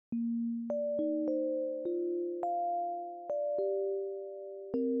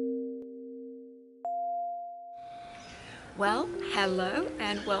Well, hello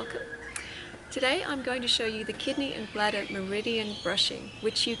and welcome. Today I'm going to show you the kidney and bladder meridian brushing,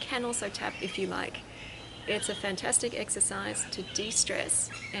 which you can also tap if you like. It's a fantastic exercise to de-stress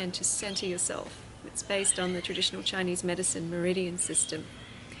and to center yourself. It's based on the traditional Chinese medicine meridian system.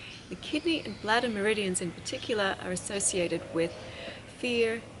 The kidney and bladder meridians in particular are associated with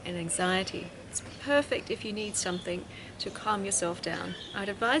fear and anxiety. It's perfect if you need something to calm yourself down. I'd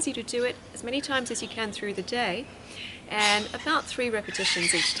advise you to do it as many times as you can through the day and about 3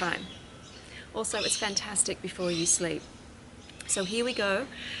 repetitions each time. Also, it's fantastic before you sleep. So here we go,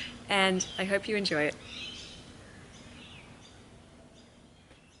 and I hope you enjoy it.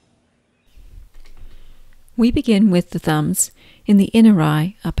 We begin with the thumbs in the inner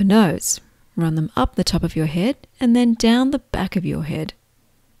eye, upper nose. Run them up the top of your head and then down the back of your head.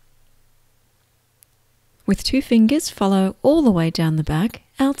 With 2 fingers, follow all the way down the back,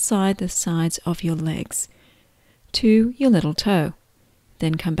 outside the sides of your legs, to your little toe.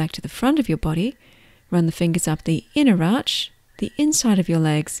 Then come back to the front of your body, run the fingers up the inner arch, the inside of your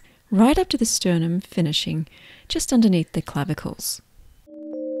legs, right up to the sternum, finishing just underneath the clavicles.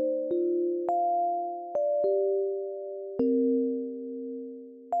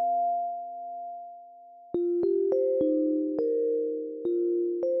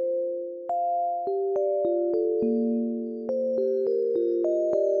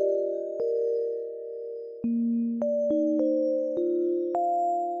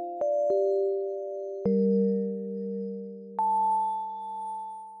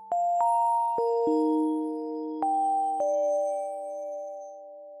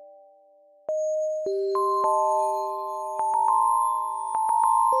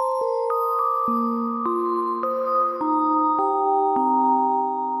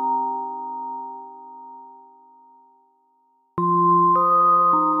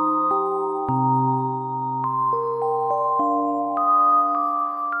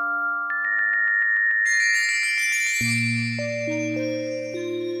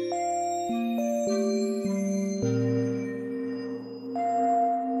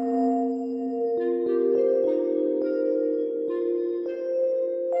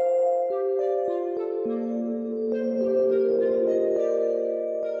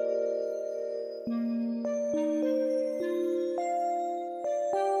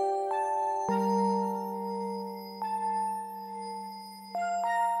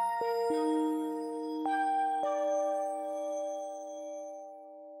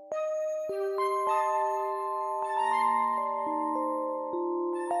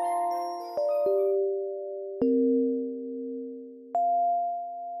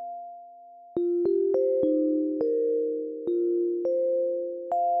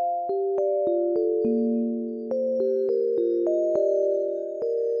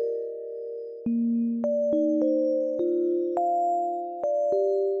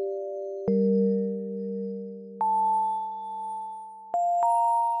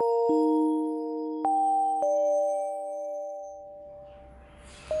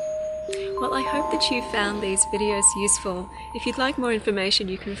 Well, I hope that you found these videos useful. If you'd like more information,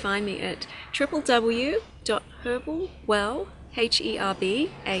 you can find me at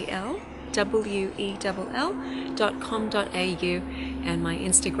www.herbalwell.com.au, and my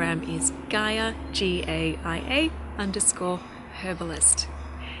Instagram is Gaia, Gaia_herbalist.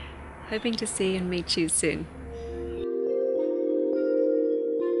 Hoping to see and meet you soon.